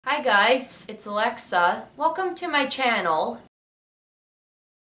Hi guys, it's Alexa. Welcome to my channel.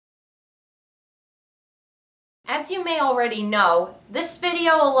 As you may already know, this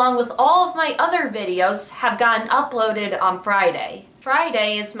video along with all of my other videos have gotten uploaded on Friday.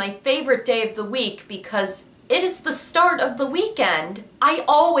 Friday is my favorite day of the week because it is the start of the weekend. I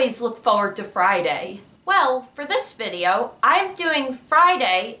always look forward to Friday. Well, for this video, I'm doing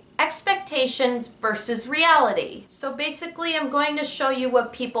Friday expectations versus reality. So basically, I'm going to show you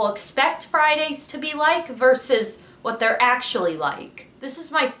what people expect Fridays to be like versus what they're actually like. This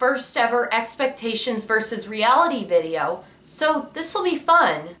is my first ever expectations versus reality video, so this will be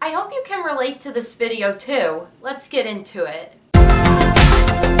fun. I hope you can relate to this video too. Let's get into it.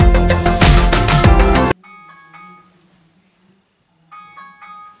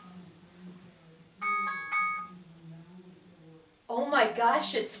 Oh my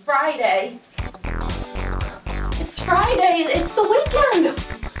gosh, it's Friday. It's Friday, it's the weekend.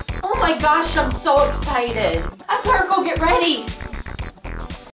 Oh my gosh, I'm so excited. I better go get ready.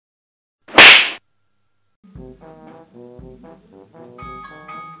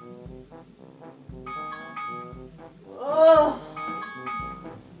 Oh,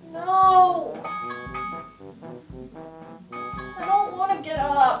 no. I don't want to get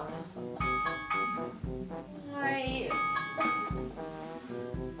up.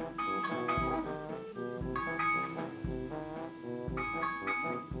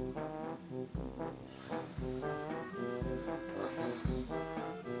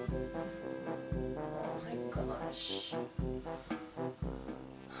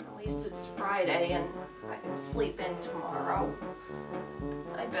 At least it's Friday and I can sleep in tomorrow.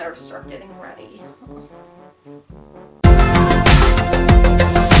 I better start getting ready.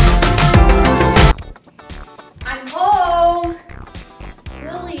 I'm home!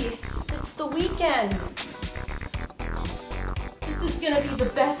 Lily, it's the weekend. This is gonna be the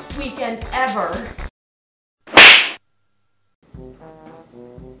best weekend ever.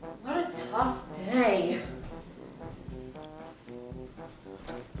 What a tough day.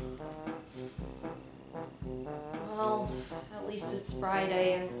 Well, at least it's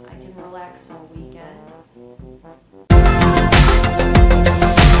Friday and I can relax all weekend.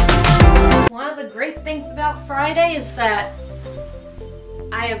 One of the great things about Friday is that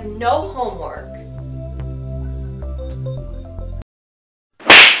I have no homework.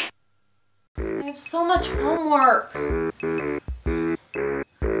 I have so much homework.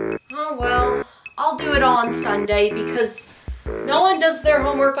 Oh well, I'll do it all on Sunday because no one does their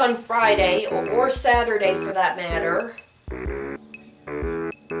homework on Friday or Saturday for that matter.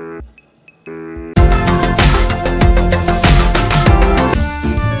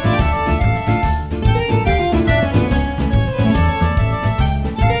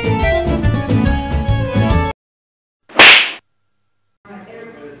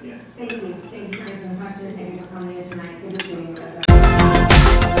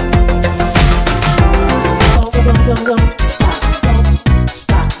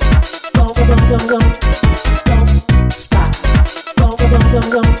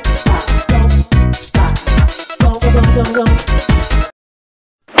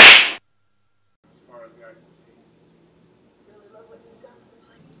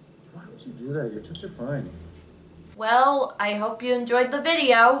 Why would you do that? Your tips are fine. Well, I hope you enjoyed the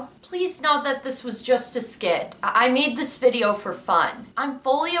video. Please note that this was just a skit. I made this video for fun. I'm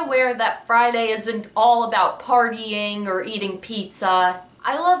fully aware that Friday isn't all about partying or eating pizza.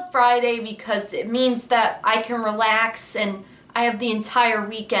 I love Friday because it means that I can relax and I have the entire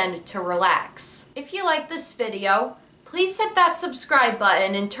weekend to relax. If you like this video, please hit that subscribe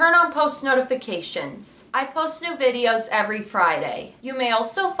button and turn on post notifications. I post new videos every Friday. You may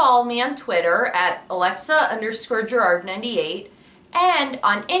also follow me on Twitter at Alexa_Girard98 and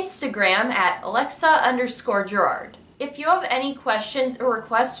on Instagram at Alexa_Girard. If you have any questions or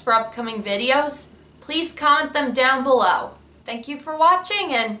requests for upcoming videos, please comment them down below. Thank you for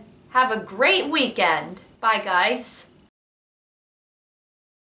watching and have a great weekend. Bye guys.